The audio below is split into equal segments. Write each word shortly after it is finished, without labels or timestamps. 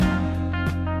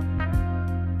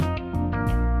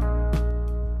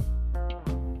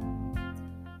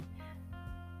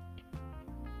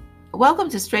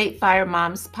Welcome to Straight Fire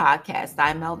Moms Podcast.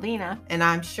 I'm Melvina. And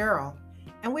I'm Cheryl.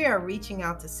 And we are reaching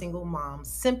out to single moms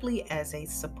simply as a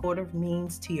supportive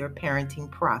means to your parenting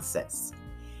process.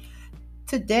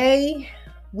 Today,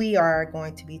 we are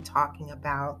going to be talking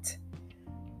about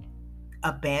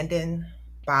abandoned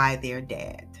by their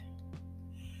dad.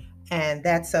 And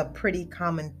that's a pretty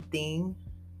common theme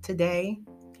today.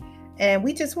 And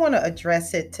we just want to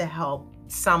address it to help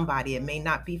somebody. It may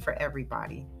not be for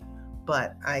everybody,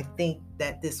 but I think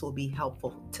that this will be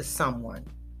helpful to someone.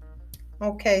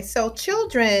 Okay, so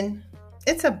children,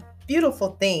 it's a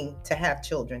beautiful thing to have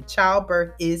children.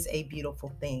 Childbirth is a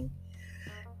beautiful thing.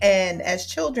 And as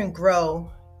children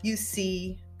grow, you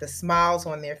see the smiles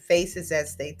on their faces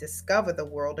as they discover the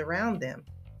world around them.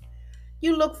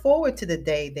 You look forward to the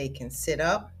day they can sit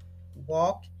up,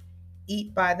 walk,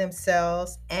 eat by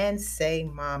themselves, and say,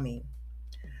 "Mommy."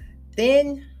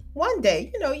 Then one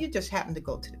day, you just happen to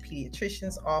go to the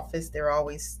pediatrician's office. They're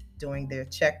always doing their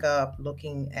checkup,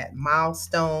 looking at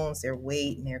milestones, their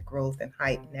weight and their growth and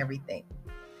height and everything.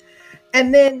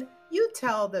 And then you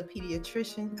tell the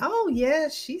pediatrician, "Oh, yeah,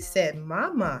 she said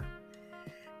mama."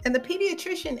 And the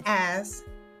pediatrician asks,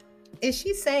 "Is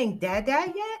she saying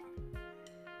dada yet?"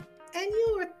 And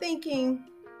you were thinking,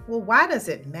 well, why does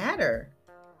it matter?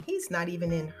 He's not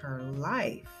even in her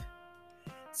life.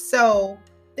 So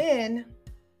then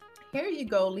here you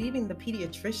go, leaving the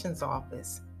pediatrician's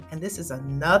office. And this is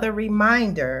another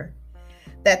reminder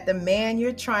that the man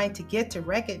you're trying to get to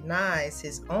recognize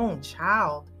his own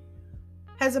child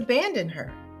has abandoned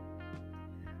her.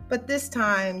 But this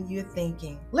time you're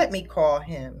thinking, let me call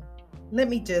him. Let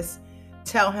me just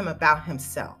tell him about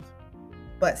himself.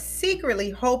 But secretly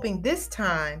hoping this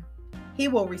time he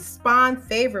will respond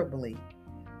favorably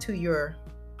to your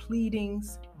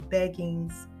pleadings,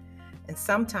 beggings, and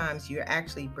sometimes you're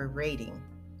actually berating.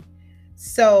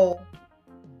 So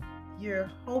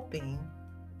you're hoping,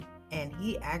 and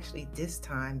he actually this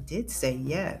time did say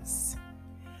yes.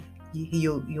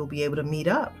 You'll be able to meet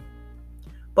up.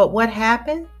 But what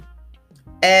happened?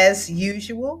 As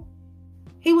usual,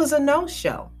 he was a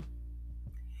no-show.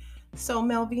 So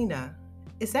Melvina,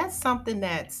 is that something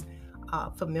that's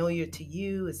familiar to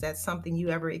you? Is that something you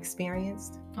ever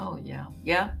experienced? Oh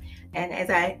yeah. And as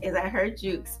I heard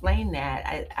you explain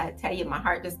that, I tell you, my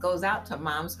heart just goes out to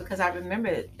moms because I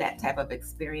remember that type of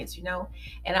experience,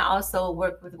 And I also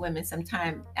work with women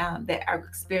sometimes that are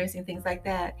experiencing things like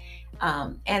that,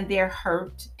 and they're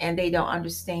hurt and they don't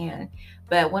understand.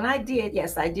 But when I did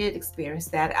experience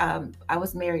that. I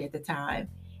was married at the time.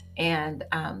 And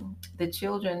the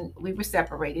children, we were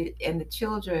separated, and the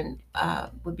children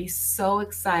would be so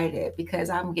excited because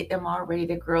I'm getting them all ready.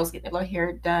 The girls getting their little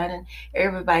hair done, and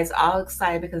everybody's all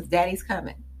excited because daddy's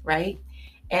coming, right?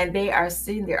 And they are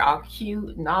sitting there all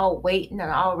cute and all waiting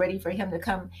and all ready for him to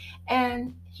come,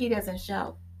 and he doesn't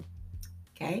show.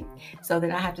 Okay, so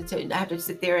then I have to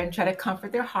sit there and try to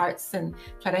comfort their hearts and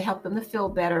try to help them to feel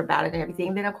better about it and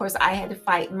everything. Then of course I had to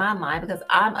fight in my mind because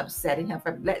I'm upsetting him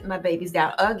for letting my babies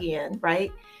down again,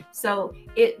 right? So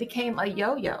it became a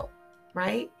yo-yo,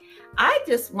 right? I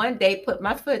just one day put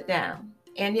my foot down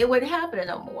and it wouldn't happen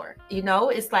no more.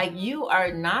 It's like, you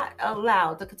are not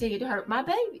allowed to continue to hurt my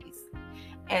babies.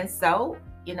 And so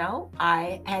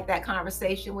I had that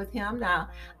conversation with him. Now,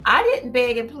 I didn't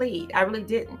beg and plead. I really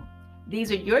didn't.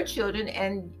 These are your children,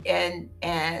 and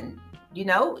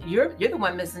you're the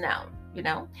one missing out,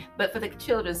 But for the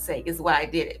children's sake is why I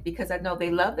did it, because I know they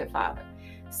love their father.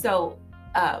 So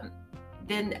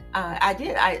then I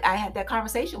did. I had that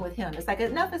conversation with him. It's like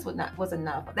enough was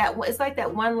enough. It's like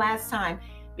that one last time,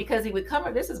 because he would come.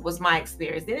 Was my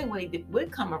experience. Then when he would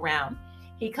come around,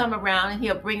 he'd come around and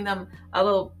he'll bring them a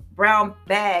little brown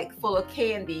bag full of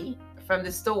candy from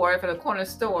the corner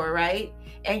store, right?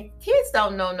 And kids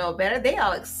don't know no better. They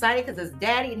all excited because it's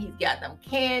daddy and he's got them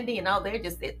candy and all.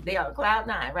 They are cloud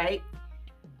nine, right?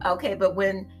 Okay, but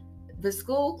when the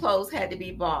school clothes had to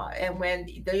be bought, and when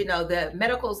the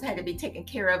medicals had to be taken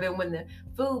care of, and when the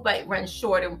food might run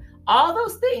short, and all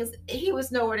those things, he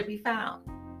was nowhere to be found.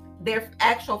 Their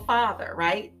actual father,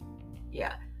 right?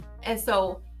 Yeah. And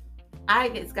so I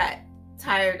just got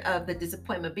tired of the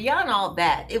disappointment. Beyond all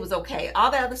that, it was okay.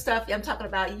 All that other stuff I'm talking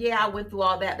about, I went through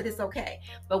all that, but it's okay.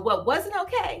 But what wasn't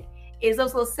okay is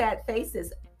those little sad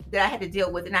faces that I had to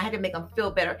deal with, and I had to make them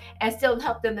feel better and still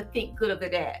help them to think good of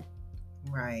their dad.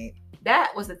 Right.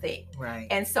 That was the thing. Right.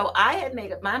 And so I had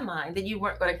made up my mind that you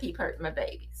weren't going to keep hurting my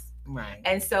babies. Right.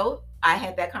 And so I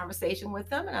had that conversation with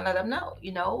them, and I let them know,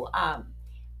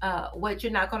 what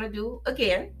you're not going to do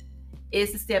again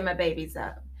is to stand my babies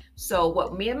up. So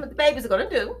what me and the babies are going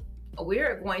to do,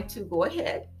 we're going to go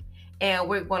ahead and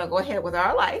we're going to go ahead with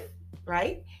our life,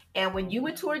 right? And when you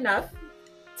mature enough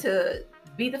to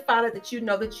be the father that you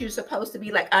know that you're supposed to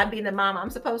be, like I'm being the mom I'm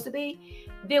supposed to be,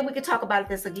 then we could talk about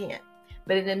this again.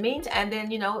 But in the meantime, and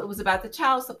then, it was about the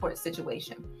child support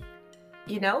situation.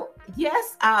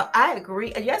 Yes, I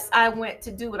agree. Yes, I went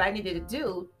to do what I needed to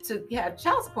do to have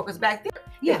child support, because back then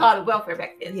they called it welfare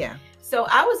back then. Yeah. So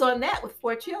I was on that with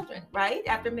 4 children, right?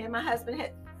 After me and my husband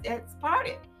had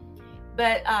parted.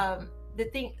 But the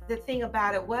thing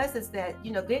about it is that,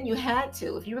 then you had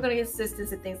to, if you were going to get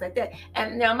assistance and things like that.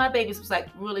 And now my babies was like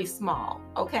really small.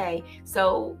 Okay.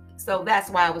 So that's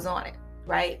why I was on it.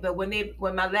 Right. But when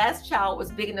my last child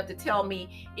was big enough to tell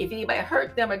me if anybody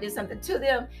hurt them or did something to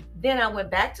them, then I went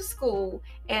back to school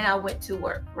and I went to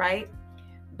work. Right.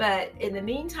 But in the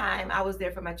meantime, I was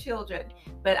there for my children.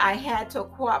 But I had to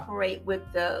cooperate with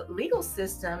the legal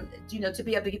system, to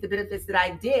be able to get the benefits that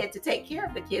I did to take care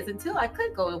of the kids until I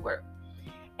could go to work.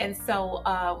 And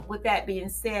so with that being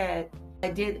said,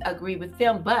 I did agree with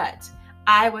them, but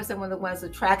I was one of the ones who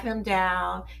tracked him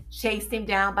down, chased him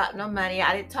down about no money.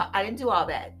 I didn't do all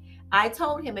that. I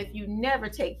told him, if you never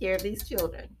take care of these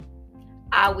children,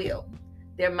 I will.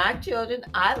 They're my children.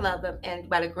 I love them. And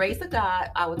by the grace of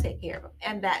God, I will take care of them.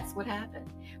 And that's what happened.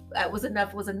 Was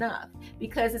enough.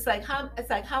 Because it's like,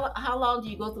 how long do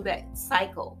you go through that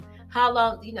cycle? How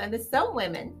long, and there's some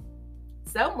women,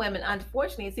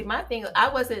 unfortunately, see, my thing, I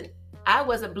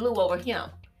wasn't blue over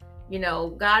him.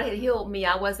 God had healed me.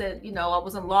 I wasn't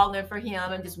longing for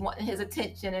him and just wanting his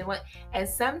attention. And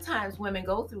sometimes women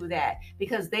go through that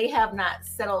because they have not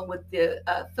settled with the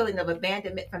feeling of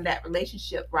abandonment from that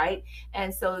relationship, right?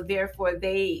 And so therefore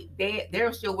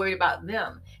they're still worried about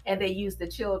them, and they use the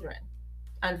children,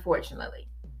 unfortunately.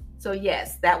 So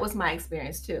yes, that was my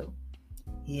experience too.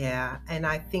 Yeah, and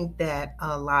I think that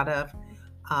a lot of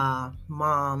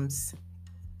moms,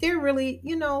 they're really,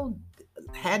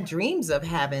 had dreams of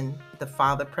having the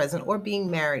father present or being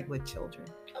married with children.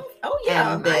 Oh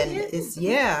yeah. And then it's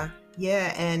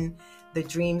and the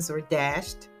dreams were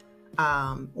dashed.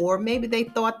 Or maybe they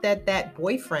thought that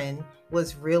boyfriend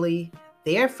was really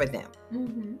there for them.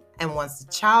 Mm-hmm. And once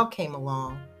the child came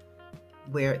along,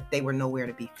 where they were nowhere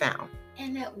to be found.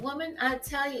 And that woman, I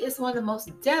tell you, it's one of the most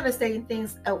devastating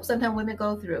things sometimes women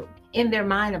go through in their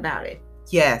mind about it.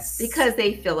 Yes. Because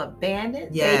they feel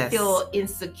abandoned. Yes. They feel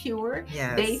insecure.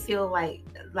 Yes. They feel like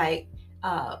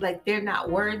they're not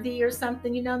worthy or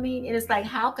something, you know what I mean? And it's like,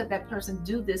 how could that person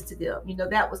do this to them?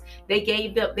 They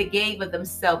gave of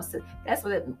themselves to, that's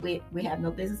what we have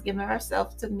no business giving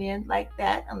ourselves to men like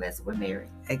that unless we're married.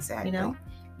 Exactly.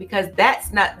 Because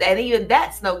that's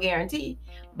no guarantee.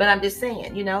 But I'm just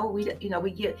saying,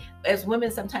 we give, as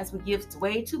women, sometimes we give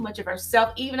way too much of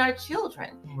ourselves, even our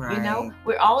children. Right.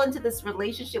 We're all into this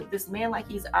relationship with this man like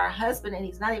he's our husband, and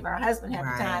he's not even our husband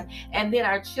half the time. And then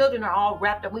our children are all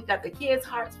wrapped up. We got the kids'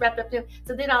 hearts wrapped up in.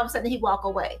 So then all of a sudden he walk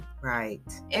away. Right.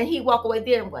 And he walk away,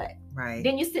 then what? Right.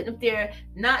 Then you're sitting up there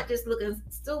not just looking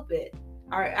stupid.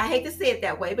 Or I hate to say it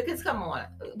that way, because come on,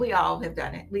 we all have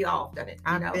done it. We all have done it.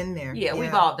 I've been there. Yeah,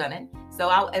 we've all done it. So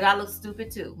I look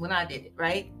stupid too when I did it,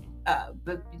 right?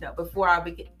 But before I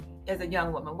became, as a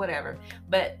young woman, whatever.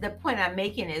 But the point I'm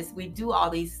making is, we do all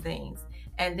these things,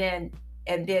 and then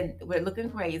we're looking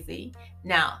crazy.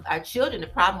 Now, our children, the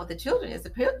problem with the children is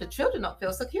the children don't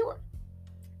feel secure.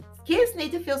 Kids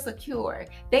need to feel secure.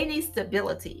 They need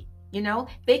stability.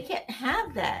 They can't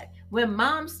have that when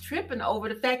mom's tripping over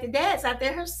the fact that dad's out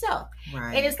there herself.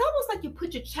 Right. And it's almost like you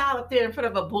put your child up there in front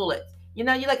of a bullet. You're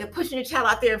like pushing your child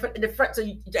out there in the front, so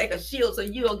you like a shield, so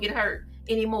you don't get hurt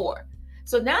anymore.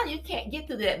 So now you can't get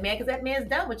through that man, because that man's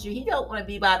done with you. He don't want to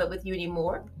be bothered with you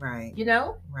anymore. Right.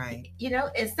 Right.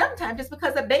 And sometimes just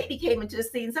because a baby came into the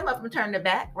scene, some of them turned their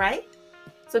back, right?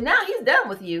 So now he's done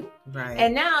with you. Right.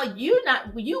 And now you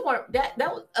weren't, that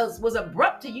was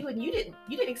abrupt to you, and you didn't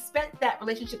expect that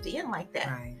relationship to end like that.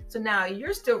 Right. So now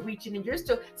you're still reaching, and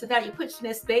so now you're pushing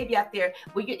this baby out there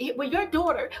with your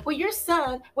daughter, with your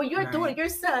son, with your daughter, your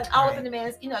son, all up in the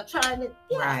man's, trying to.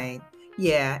 Yeah. Right.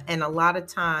 Yeah. And a lot of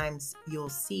times you'll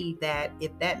see that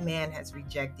if that man has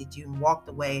rejected you and walked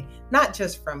away, not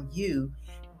just from you,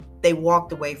 they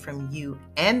walked away from you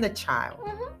and the child.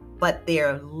 Mm-hmm. But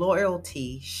their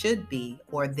loyalty should be,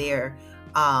 or they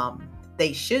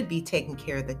should be taking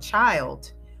care of the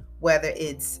child, whether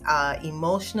it's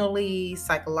emotionally,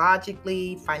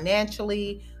 psychologically,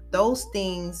 financially. Those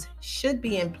things should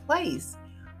be in place.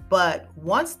 But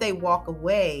once they walk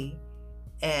away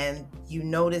and you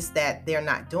notice that they're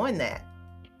not doing that,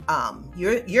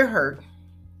 you're hurt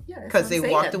because they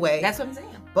walked away. That's what I'm saying.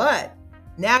 But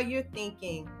now you're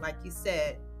thinking, like you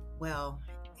said, well,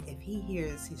 if he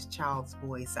hears his child's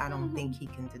voice, I don't think he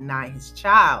can deny his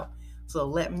child. So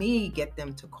let me get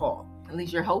them to call. At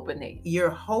least you're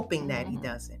hoping that he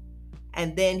doesn't.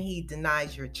 And then he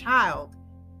denies your child.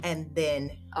 And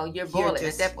then you're boiling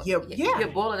a death. You're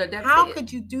boiling a death. How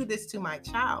could you do this to my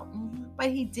child? But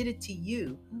he did it to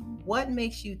you. What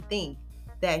makes you think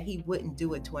that he wouldn't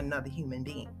do it to another human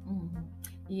being?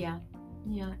 Yeah.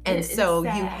 And so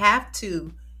you have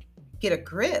to get a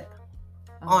grip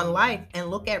on life and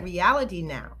look at reality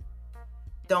now.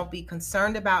 Don't be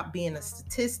concerned about being a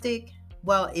statistic.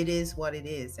 Well, it is what it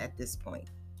is at this point.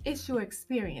 It's your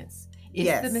experience.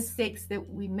 It's the mistakes that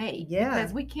we make. Yeah.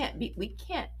 Because we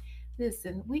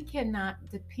cannot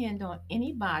depend on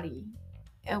anybody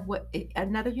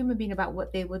another human being about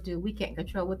what they will do. We can't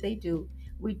control what they do.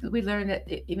 We learn that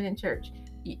even in church.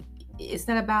 It's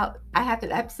not about, I have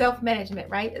to have self-management,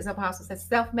 right? As Apostle says,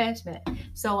 self-management.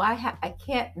 So I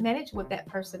can't manage what that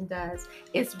person does.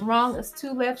 It's wrong as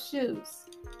two left shoes.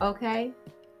 Okay?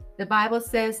 The Bible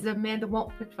says the man that won't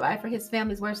provide for his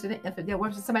family is worse than if they're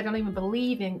worse than somebody don't even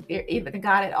believe in even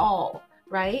God at all,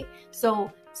 right?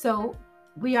 So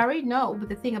we already know, but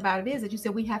the thing about it is that you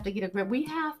said we have to get a grip. We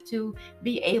have to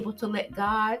be able to let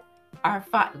God,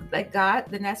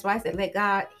 then that's why I said let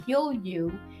God heal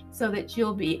you, so that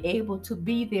you'll be able to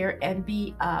be there and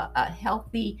be a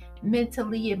healthy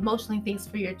mentally, emotionally things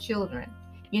for your children.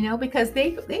 Because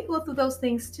they go through those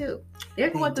things too. They're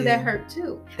going through that hurt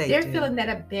too. They're feeling that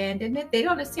abandonment. They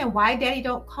don't understand why daddy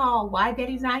don't call, why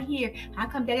daddy's not here. How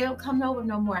come daddy don't come over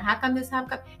no more? How come this, how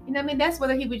come? That's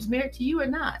whether he was married to you or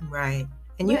not. Right.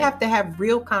 And you have to have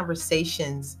real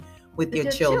conversations with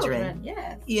your children.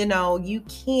 Yes. You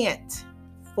can't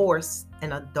force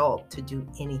an adult to do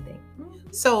anything.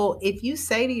 So if you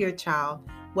say to your child,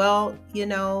 well,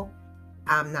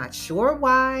 I'm not sure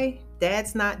why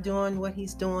dad's not doing what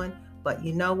he's doing, but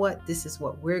you know what? This is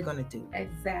what we're going to do.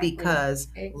 Exactly. Because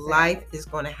life is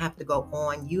going to have to go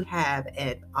on. You have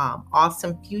an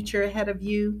awesome future ahead of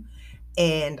you.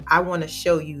 And I want to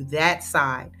show you that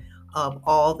side of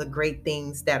all the great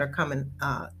things that are coming,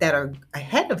 that are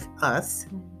ahead of us,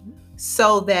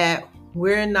 so that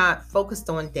we're not focused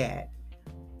on dad.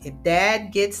 If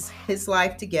dad gets his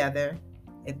life together,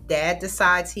 if dad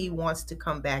decides he wants to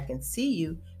come back and see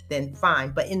you, then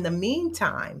fine. But in the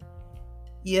meantime,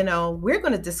 we're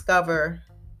going to discover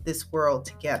this world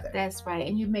together. That's right.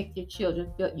 And you make your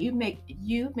children feel,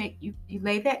 you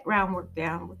lay that groundwork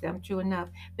down with them, true enough,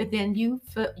 but then you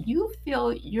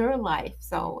feel your life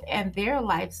and their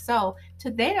life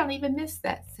they don't even miss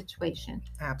that situation.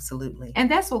 Absolutely. And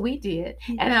that's what we did.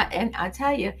 And I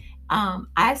tell you,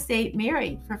 I stayed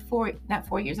married for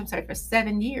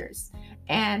 7 years.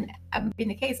 And in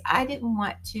the case, I didn't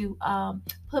want to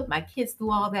put my kids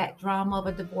through all that drama of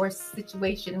a divorce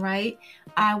situation, right?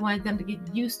 I wanted them to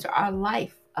get used to our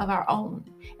life of our own.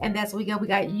 And that's what we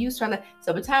got used to our life.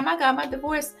 So by the time I got my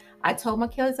divorce, I told my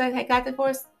kids I had got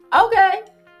divorced. Okay.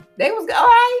 They was all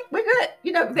right. We're good.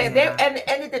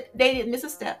 They didn't miss a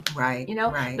step. Right.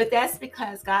 Right. But that's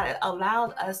because God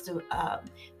allowed us to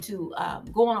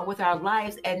go on with our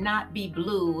lives and not be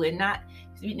blue and not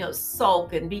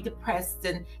sulk and be depressed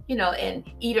and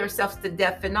and eat ourselves to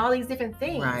death and all these different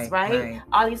things, right?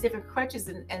 All these different crutches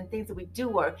and things that we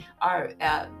do are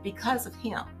because of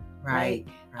him, right?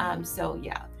 So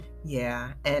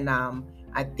yeah. And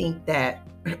I think that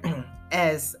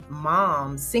as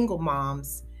moms, single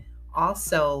moms,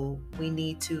 also we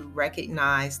need to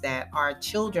recognize that our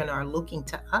children are looking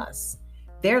to us.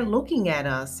 They're looking at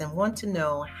us and want to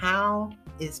know, how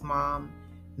is mom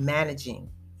managing?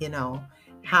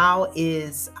 How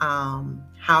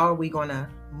are we going to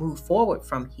move forward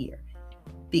from here?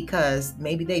 Because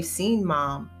maybe they've seen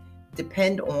mom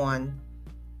depend on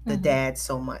the dad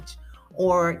so much,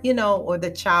 or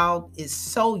the child is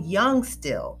so young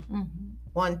still,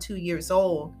 1-2 years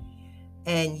old,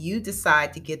 and you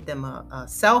decide to get them a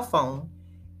cell phone,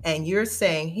 and you're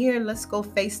saying, here, let's go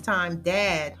FaceTime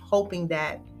dad, hoping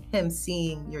that him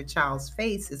seeing your child's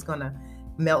face is going to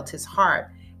melt his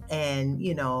heart and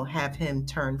have him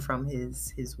turn from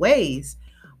his ways.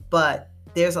 But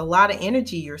there's a lot of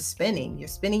energy you're spinning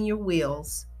your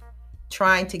wheels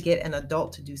trying to get an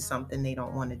adult to do something they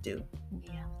don't want to do.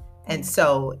 And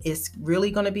so it's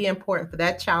really going to be important for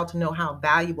that child to know how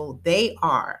valuable they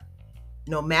are,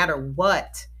 no matter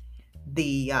what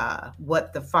the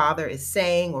father is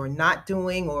saying or not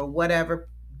doing, or whatever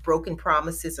broken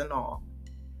promises and all.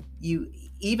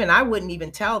 I wouldn't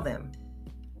even tell them.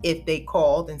 If they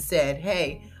called and said,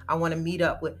 hey, I want to meet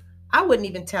up with, I wouldn't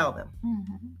even tell them.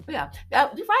 Yeah,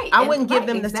 you're right. I wouldn't give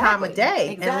them the time of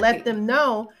day and let them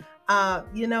know,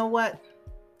 you know what,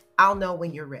 I'll know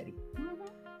when you're ready.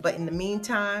 But in the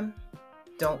meantime,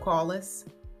 don't call us.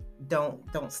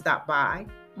 don't stop by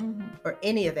Mm-hmm. or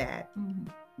any of that. Mm-hmm.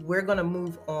 We're going to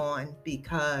move on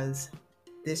because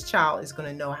this child is going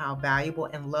to know how valuable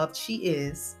and loved she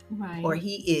is Right. or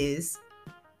he is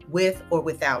with or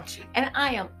without you. And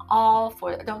I am all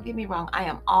for, don't get me wrong, I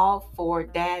am all for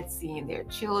dads seeing their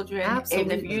children.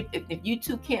 Absolutely. If you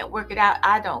two can't work it out,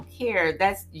 I don't care.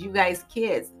 That's you guys'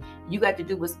 kids. You got to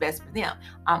do what's best for them.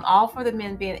 I'm all for the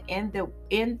men being in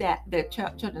their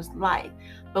children's life.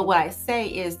 But what I say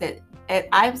is that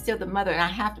I'm still the mother and I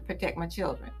have to protect my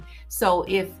children. So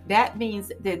if that means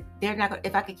that they're not going,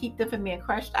 if I could keep them from being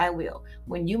crushed, I will.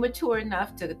 When you mature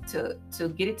enough to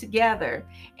get it together,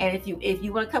 and if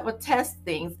you want a couple of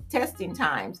testing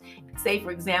times, say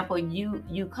for example,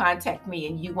 you contact me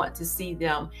and you want to see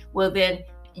them, well then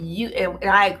you and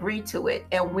I agree to it,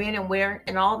 and when and where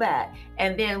and all that.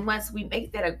 And then once we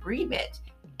make that agreement,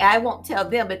 I won't tell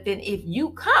them, but then if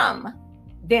you come,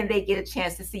 then they get a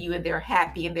chance to see you and they're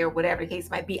happy and they're whatever the case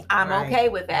might be. I'm Right, okay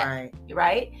with that. right.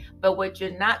 Right? But what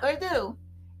you're not going to do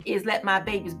is let my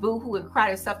babies boo-hoo and cry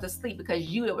themselves to sleep because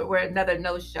you were another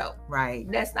no-show. Right.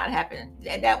 That's not happening.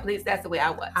 And that's the way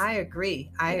I was. I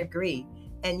agree. I agree.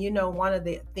 And you know, one of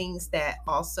the things that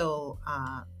also,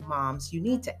 moms, you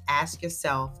need to ask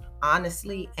yourself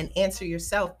honestly and answer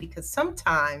yourself, because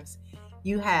sometimes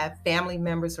you have family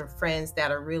members or friends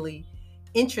that are really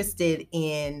interested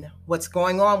in what's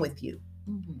going on with you.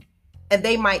 Mm-hmm. And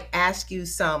they might ask you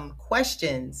some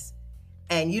questions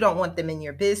and you don't want them in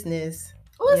your business.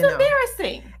 Well, it's you know.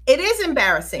 embarrassing. It is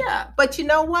embarrassing. Yeah. But you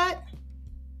know what?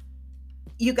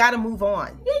 You got to move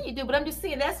on. Yeah, you do. But I'm just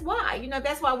saying that's why.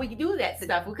 That's why we do that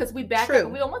stuff, because we back True. up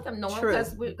and we don't want them knowing True.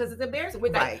 because it's embarrassing.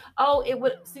 We're Right. like, oh, it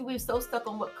would. See, we're so stuck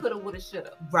on what coulda, woulda,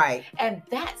 shoulda. Right. And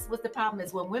that's what the problem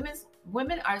is. When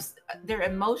women are, they're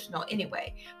emotional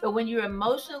anyway. But when you're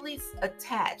emotionally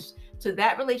attached to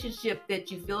that relationship that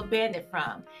you feel abandoned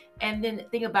from, and then the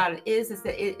thing about it is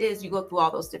that you go through all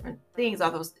those different things,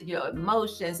 all those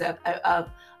emotions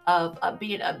of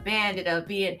being abandoned, of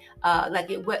being like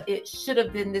it should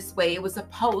have been this way. It was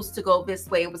supposed to go this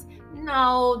way. It was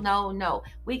no.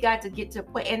 We got to get to a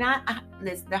point, and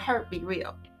listen, the hurt be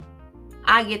real.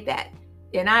 I get that.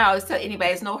 And I always tell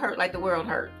anybody, it's no hurt like the world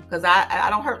hurt, because I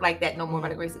don't hurt like that no more by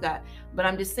the grace of God. But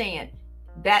I'm just saying,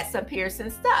 that's some piercing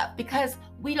stuff, because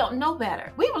we don't know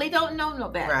better. We really don't know no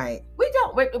better. Right. We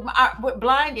don't. We're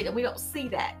blinded and we don't see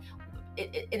that.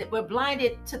 We're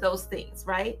blinded to those things,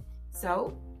 right?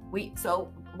 So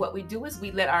what we do is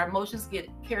we let our emotions get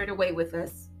carried away with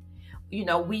us.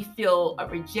 We feel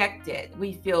rejected.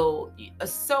 We feel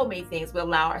so many things we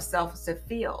allow ourselves to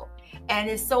feel. And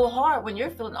it's so hard when you're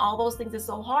feeling all those things. It's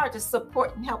so hard to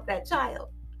support and help that child.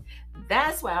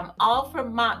 That's why I'm all for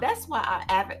mom. That's why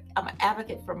I'm an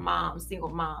advocate for moms, single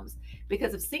moms,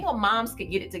 because if single moms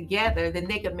could get it together, then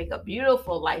they could make a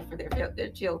beautiful life for their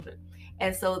children.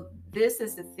 And so this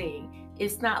is the thing.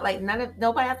 It's not like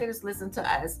nobody out there just listen to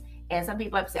us. And some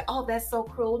people have to say, "Oh, that's so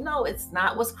cruel." No, it's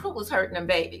not. What's cruel is hurting them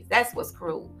babies. That's what's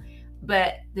cruel.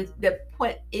 But the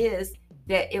point is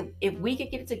that if we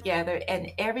could get it together,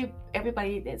 and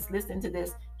everybody that's listening to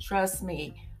this, trust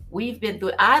me, we've been through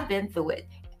it. I've been through it.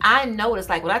 I know it's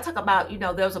like when I talk about,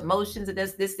 those emotions and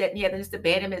this, that, and the other, this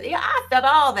abandonment. Yeah, I felt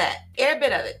all that, every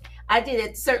bit of it. I did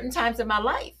it certain times in my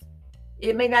life.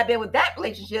 It may not have been with that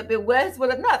relationship. It was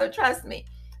with another, trust me.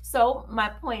 So my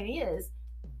point is,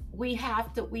 we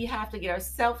have to get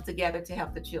ourselves together to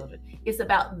help the children. It's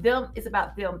about them. It's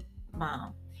about them,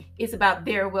 mom. It's about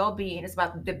their well-being. It's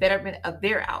about the betterment of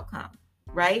their outcome,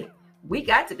 right? We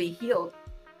got to be healed,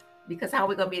 because how are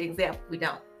we going to be an example if we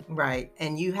don't? Right.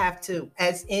 And you have to,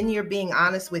 as in you're being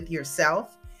honest with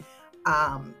yourself,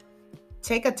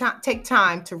 take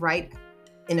time to write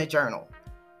in a journal.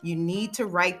 You need to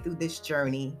write through this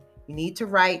journey. You need to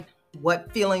write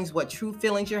what true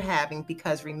feelings you're having,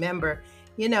 because remember,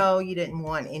 you didn't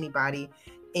want anybody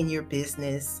in your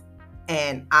business.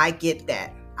 And I get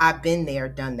that. I've been there,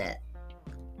 done that.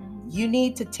 You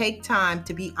need to take time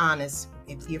to be honest.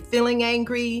 If you're feeling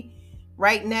angry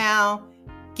right now,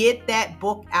 get that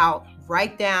book out,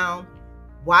 write down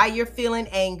why you're feeling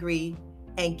angry,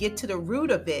 and get to the root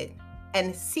of it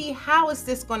and see how is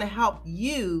this going to help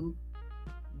you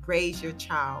raise your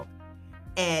child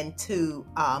and to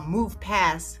move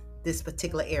past this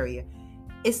particular area.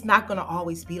 It's not going to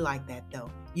always be like that,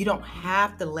 though. You don't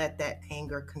have to let that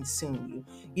anger consume you.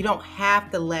 You don't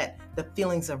have to let the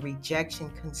feelings of rejection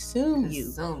consume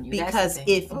you. Because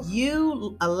if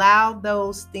you allow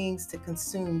those things to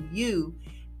consume you,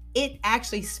 it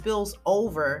actually spills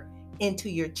over into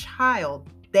your child,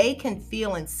 they can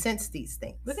feel and sense these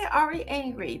things. But they're already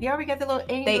angry. They already got the little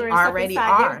anger They and stuff already inside.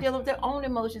 are. They're dealing with their own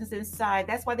emotions inside.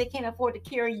 That's why they can't afford to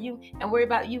carry you and worry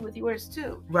about you with yours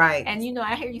too. Right. And you know,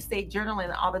 I hear you say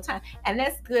journaling all the time, and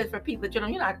that's good for people to journal.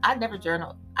 You know, I never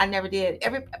journal. I never did.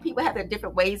 Every people have their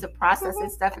different ways of processing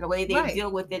stuff and the way they Right.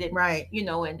 deal with it. And, Right. you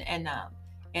know, and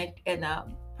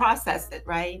process it.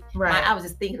 Right. Right. I was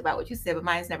just thinking about what you said, but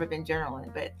mine's never been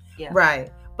journaling. But yeah.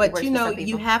 Right. But works you for know, some people.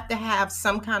 you have to have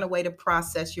some kind of way to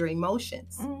process your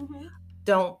emotions. Mhm.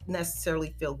 Don't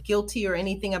necessarily feel guilty or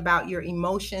anything about your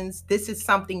emotions. This is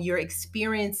something you're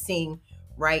experiencing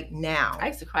right now. I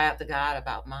used to cry out to God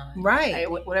about mine. Right.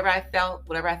 Whatever I felt,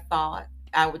 whatever I thought,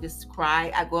 I would just cry.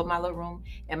 I go in my little room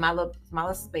and my little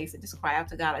space and just cry out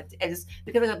to God. I just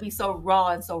because it would be so raw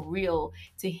and so real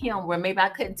to Him, where maybe I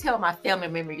couldn't tell my family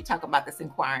member you're talking about this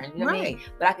inquiring. You know what I mean?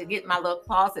 But I could get in my little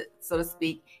closet, so to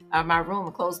speak, my room,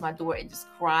 and close my door and just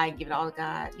cry and give it all to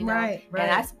God. You know? Right. Right.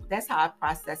 And that's how I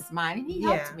process mine, and He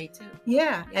helped me too.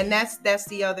 Yeah. And that's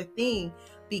the other thing,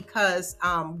 because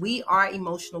we are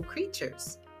emotional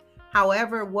creatures.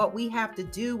 However, what we have to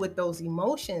do with those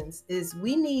emotions is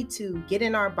we need to get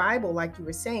in our Bible, like you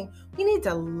were saying. We need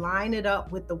to line it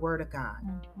up with the Word of God.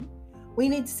 Mhm. We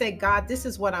need to say, God, this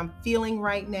is what I'm feeling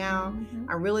right now.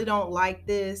 I really don't like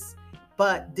this,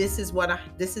 but this is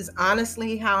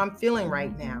honestly how I'm feeling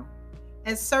right now.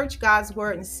 And search God's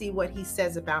Word and see what He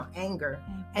says about anger.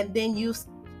 And then use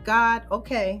God,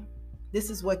 okay, this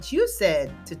is what you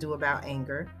said to do about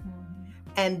anger.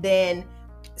 And then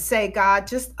say, God,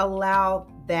 just allow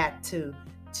that to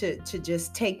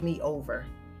just take me over.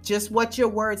 Just what your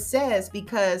word says,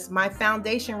 because my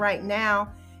foundation right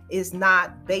now is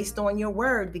not based on your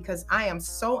word, because I am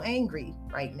so angry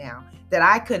right now that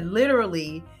I could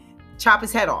literally chop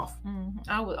his head off.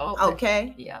 I would.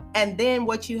 Okay. Yeah. And then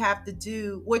what you have to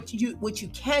do, what you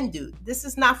can do. This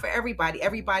is not for everybody.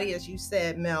 Everybody, as you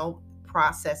said, Mel,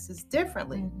 processes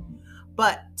differently.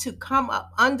 But to come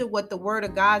up under what the Word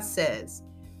of God says.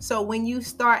 So when you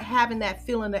start having that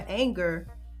feeling of anger,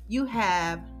 you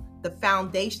have the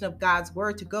foundation of God's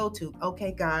Word to go to.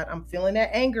 Okay, God, I'm feeling that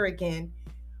anger again.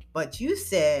 But you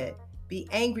said, be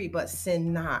angry, but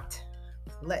sin not.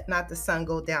 Let not the sun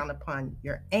go down upon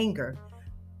your anger.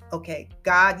 Okay,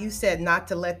 God, you said not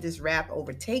to let this wrath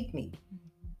overtake me.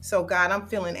 So God, I'm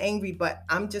feeling angry, but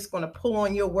I'm just going to pull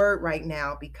on your word right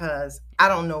now because I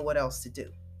don't know what else to do.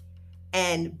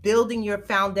 And building your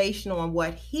foundation on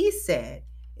what He said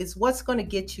is what's going to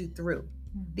get you through,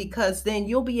 because then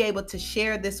you'll be able to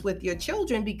share this with your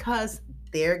children, because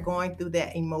they're going through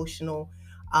that emotional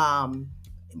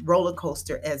roller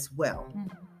coaster as well,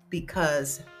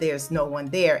 because there's no one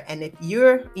there. And if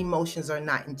your emotions are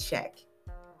not in check,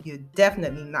 you're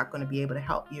definitely not going to be able to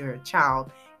help your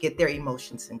child get their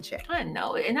emotions in check. I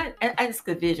know, and I just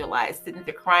could visualize sitting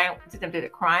there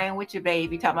crying with your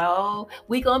baby, talking about, oh,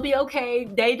 we gonna be okay.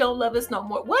 They don't love us no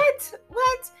more. What?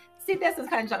 See, that's the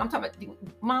kind of junk I'm talking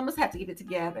about. Mamas have to get it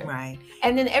together, right?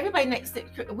 And then everybody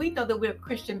we know that we're a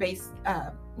Christian-based,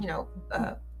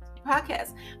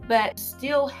 podcast, but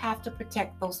still have to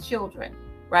protect those children,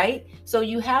 right? So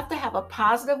you have to have a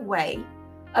positive way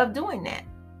of doing that.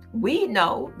 We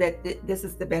know that this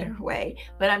is the better way,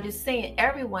 but I'm just saying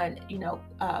everyone,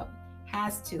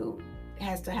 has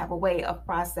to have a way of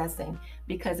processing,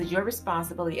 because it's your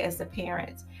responsibility as a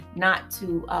parent not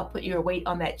to put your weight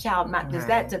on that child, not just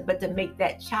that, but to make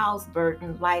that child's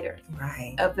burden lighter,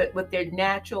 right? With their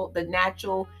the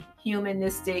natural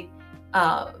humanistic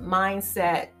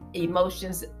mindset,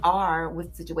 emotions are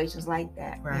with situations like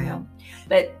that, right?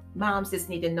 But moms just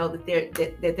need to know that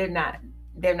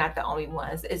they're not the only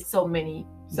ones. It's so many.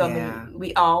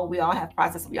 We all have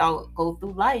processes. We all go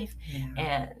through life,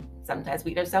 and sometimes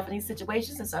we get ourselves in these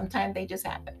situations, and sometimes they just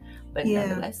happen. But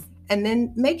nonetheless, and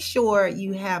then make sure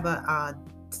you have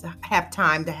have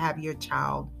time to have your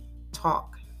child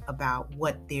talk about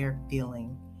what they're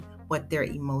feeling, what their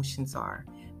emotions are,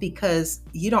 because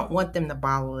you don't want them to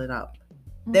bottle it up.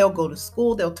 They'll go to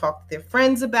school, they'll talk to their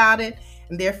friends about it,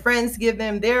 and their friends give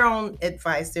them their own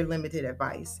advice, their limited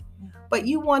advice. But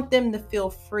you want them to feel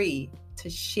free to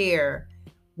share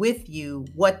with you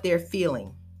what they're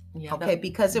feeling,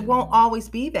 because it won't always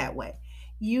be that way.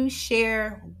 You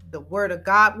share the Word of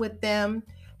God with them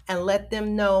and let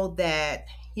them know that,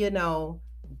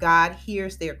 God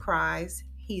hears their cries.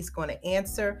 He's going to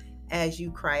answer as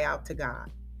you cry out to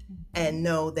God, and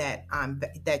know that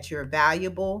that you're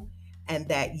valuable and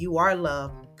that you are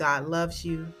loved. God loves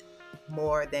you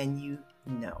more than you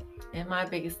know. And my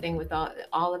biggest thing with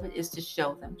all of it is to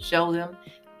show them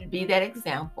be that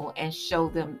example and show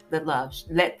them the love.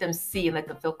 Let them see and let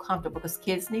them feel comfortable, because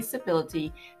kids need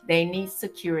stability, they need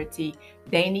security,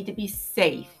 they need to be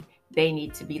safe, they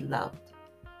need to be loved.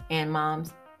 And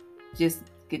moms, just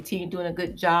continue doing a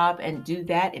good job and do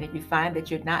that. And if you find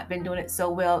that you've not been doing it so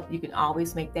well, you can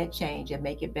always make that change and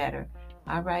make it better.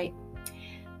 All right.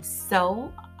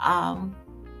 So,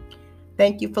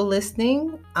 thank you for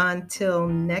listening. Until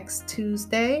next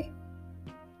Tuesday,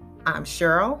 I'm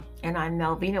Cheryl. And I'm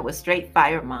Melvina with Straight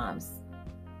Fire Moms.